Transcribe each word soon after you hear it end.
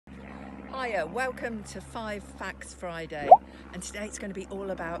Hiya, welcome to 5 Facts Friday, and today it's going to be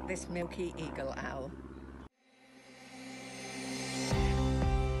all about this Milky eagle owl.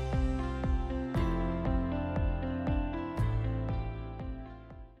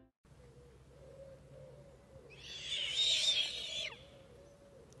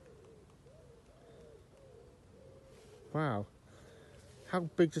 Wow. How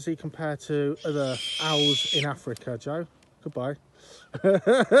big does he compare to other owls in Africa, Jo? Goodbye.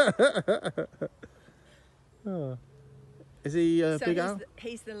 Oh. Is he a big owl?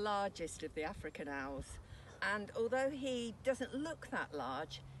 He's the largest of the African owls, and although he doesn't look that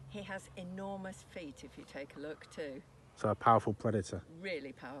large, he has enormous feet if you take a look too. So a powerful predator.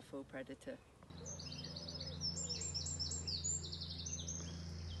 Really powerful predator.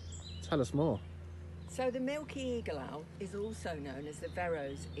 Tell us more. So the Milky eagle owl is also known as the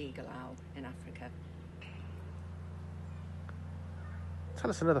Verreaux's eagle owl in Africa. Tell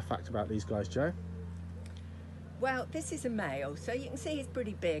us another fact about these guys, Jo. Well, this is a male, so you can see he's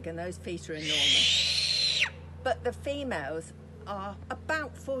pretty big and those feet are enormous. But the females are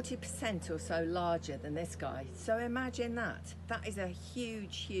about 40% or so larger than this guy. So imagine that. That is a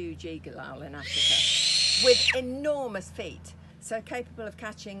huge, huge eagle owl in Africa with enormous feet, so capable of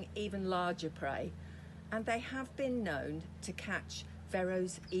catching even larger prey. And they have been known to catch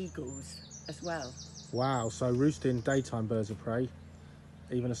Verreaux's eagles as well. Wow, so roosting daytime birds of prey,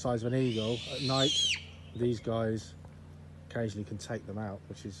 even the size of an eagle, at night these guys occasionally can take them out,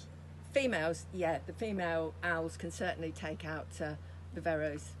 which is... Females, yeah, the female owls can certainly take out the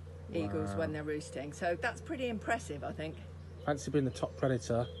Verreaux's eagles when they're roosting. So that's pretty impressive, I think. Fancy being the top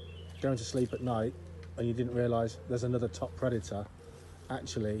predator, going to sleep at night, and you didn't realise there's another top predator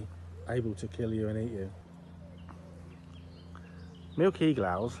actually able to kill you and eat you. Milky eagle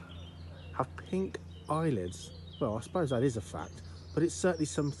owls have pink eyelids. Well, I suppose that is a fact, but it's certainly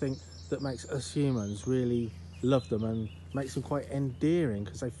something that makes us humans really love them and makes them quite endearing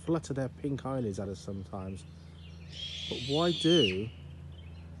because they flutter their pink eyelids at us sometimes. But why do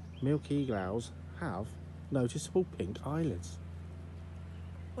Milky eagle owls have noticeable pink eyelids?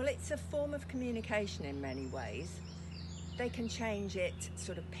 Well, it's a form of communication in many ways. They can change it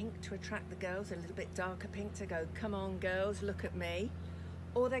sort of pink to attract the girls, a little bit darker pink to go, come on girls, look at me.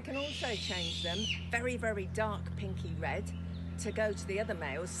 Or they can also change them very, very dark pinky red to go to the other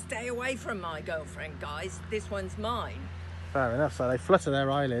males, stay away from my girlfriend, guys, this one's mine. Fair enough, so they flutter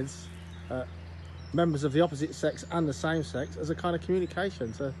their eyelids, members of the opposite sex and the same sex, as a kind of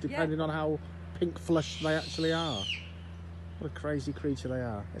communication, so depending on how pink flushed they actually are. What a crazy creature they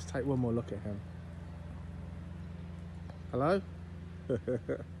are. Let's take one more look at him. Hello?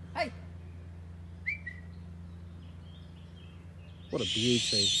 Hey! What a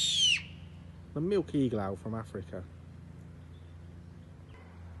beauty. The Milky eagle owl from Africa.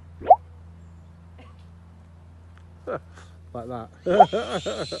 Like that.